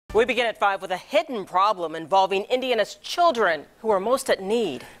We begin at 5 with a hidden problem involving Indiana's children who are most at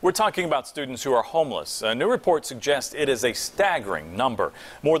need. We're talking about students who are homeless. A new report suggests it is a staggering number.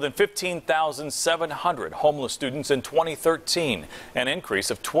 More than 15,700 homeless students in 2013, an increase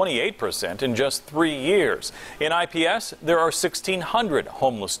of 28% in just 3 years. In IPS, there are 1,600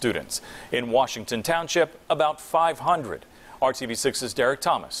 homeless students. In Washington Township, about 500. RTV6's Derek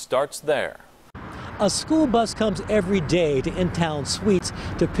Thomas starts there. A school bus comes every day to in-town suites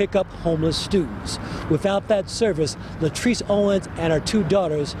to pick up homeless students. Without that service, Latrice Owens and her 2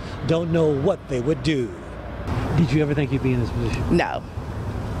 daughters don't know what they would do. Did you ever think you'd be in this position? No.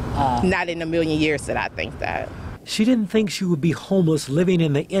 Not in a million years did I think that. She didn't think she would be homeless living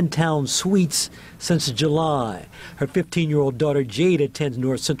in the in-town suites since July. Her 15-year-old daughter Jade attends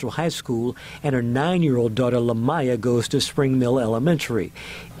North Central High School, and her 9-year-old daughter Lamaya goes to Spring Mill Elementary.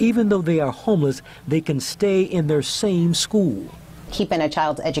 Even though they are homeless, they can stay in their same school. Keeping a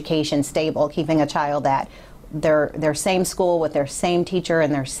child's education stable, keeping a child at their same school with their same teacher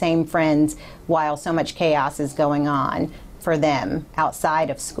and their same friends while so much chaos is going on for them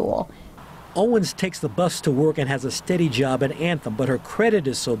outside of school. Owens takes the bus to work and has a steady job at Anthem, but her credit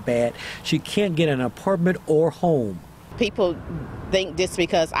is so bad she can't get an apartment or home. People think just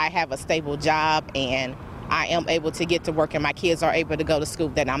because I have a stable job and I am able to get to work and my kids are able to go to school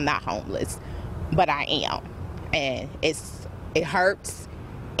that I'm not homeless, but I am. And it hurts,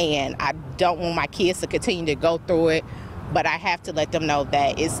 and I don't want my kids to continue to go through it, but I have to let them know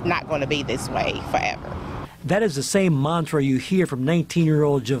that it's not going to be this way forever. That is the same mantra you hear from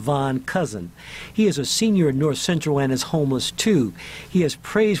 19-year-old Javon Cousin. He is a senior at North Central and is homeless too. He has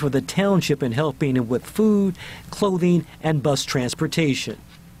praised for the township in helping him with food, clothing, and bus transportation.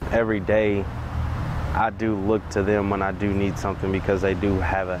 Every day I do look to them when I do need something because they do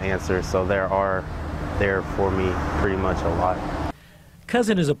have an answer, so they are there for me pretty much a lot.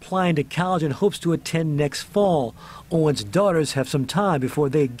 Cousin is applying to college and hopes to attend next fall. Owen's daughters have some time before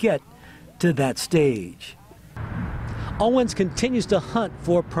they get to that stage. Owens continues to hunt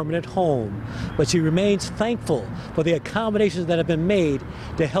for a permanent home, but she remains thankful for the accommodations that have been made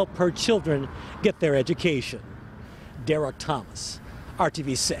to help her children get their education. Derek Thomas,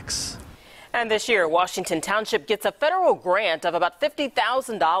 RTV6. And this year, Washington Township gets a federal grant of about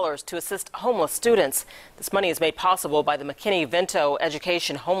 $50,000 to assist homeless students. This money is made possible by the McKinney-Vento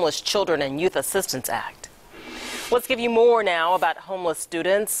Education Homeless Children and Youth Assistance Act. Let's give you more now about homeless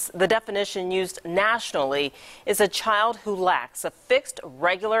students. The definition used nationally is a child who lacks a fixed,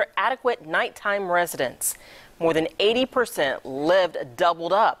 regular, adequate nighttime residence. More than 80% lived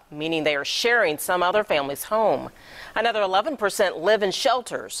doubled up, meaning they are sharing some other family's home. Another 11% live in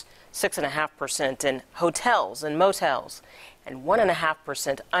shelters, 6.5% in hotels and motels, and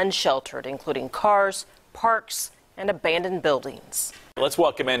 1.5% unsheltered, including cars, parks, and abandoned buildings. Let's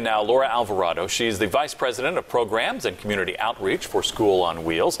welcome in now Laura Alvarado. She's the Vice President of Programs and Community Outreach for School on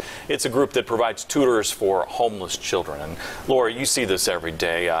Wheels. It's a group that provides tutors for homeless children. And Laura, you see this every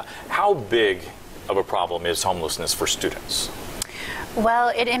day. How big of a problem is homelessness for students? Well,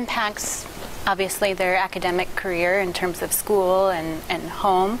 it impacts obviously their academic career in terms of school and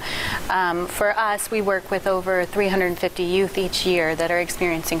home. For us, we work with over 350 youth each year that are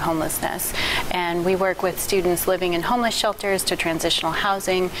experiencing homelessness. And we work with students living in homeless shelters to transitional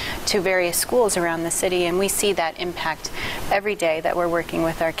housing to various schools around the city. And we see that impact every day that we're working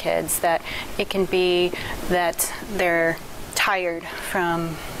with our kids, that it can be that they're tired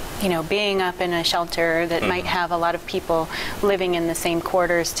from being up in a shelter that might have a lot of people living in the same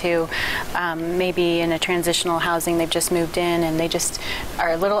quarters to maybe in a transitional housing they've just moved in and they just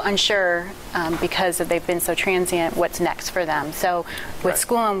are a little unsure because they've been so transient what's next for them. So with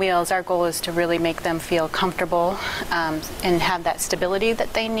School on Wheels, our goal is to really make them feel comfortable and have that stability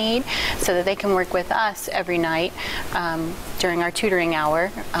that they need so that they can work with us every night during our tutoring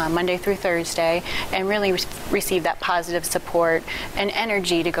hour, Monday through Thursday, and really receive that positive support and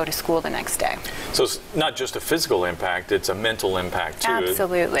energy to go to school the next day. So it's not just a physical impact, it's a mental impact too.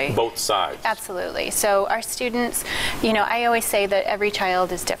 Absolutely. Both sides. Absolutely. So our students, I always say that every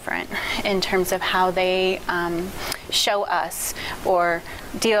child is different in terms of how they show us or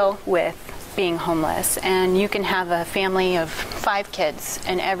deal with being homeless. And you can have a family of 5 kids,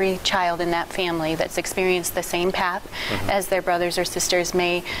 and every child in that family that's experienced the same path as their brothers or sisters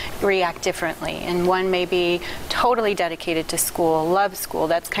may react differently. And one may be totally dedicated to school, love school,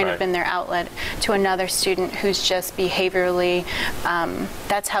 that's kind of been their outlet, to another student who's just behaviorally,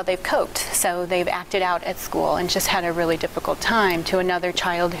 that's how they've coped. So they've acted out at school and just had a really difficult time, to another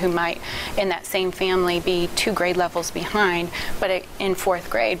child who might in that same family be 2 grade levels behind, but in 4th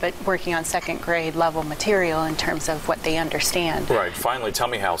grade, but working on second second grade level material in terms of what they understand. Right. Finally, tell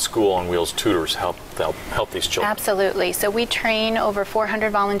me how School on Wheels tutors help these children. Absolutely. So we train over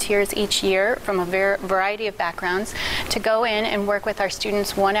 400 volunteers each year from a variety of backgrounds to go in and work with our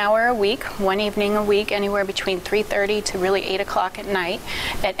students 1 hour a week, one evening a week, anywhere between 3:30 to really 8 o'clock at night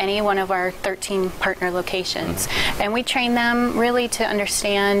at any one of our 13 partner locations. And we train them really to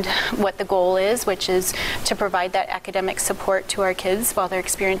understand what the goal is, which is to provide that academic support to our kids while they're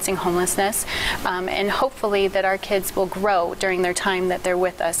experiencing homelessness, and hopefully that our kids will grow during their time that they're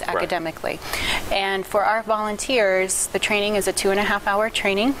with us academically. And for our volunteers, the training is a 2.5-hour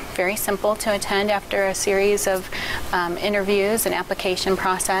training, very simple to attend after a series of interviews and application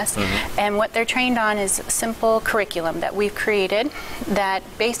process. And what they're trained on is simple curriculum that we've created that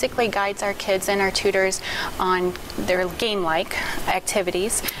basically guides our kids and our tutors on their game-like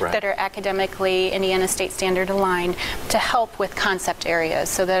activities that are academically Indiana State Standard aligned to help with concept areas,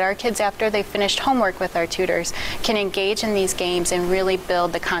 so that our kids, after they finished homework with our tutors, can engage in these games and really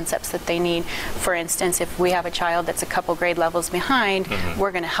build the concepts that they need. For instance, if we have a child that's a couple grade levels behind,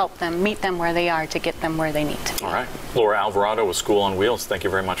 we're going to help them, meet them where they are to get them where they need to be. All right. Laura Alvarado with School on Wheels, thank you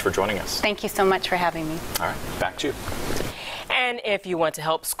very much for joining us. Thank you so much for having me. All right, back to you. And if you want to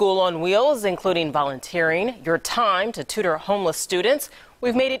help School on Wheels, including volunteering your time to tutor homeless students,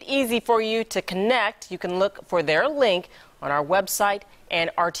 we've made it easy for you to connect. You can look for their link on our website and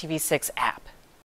RTV6 app.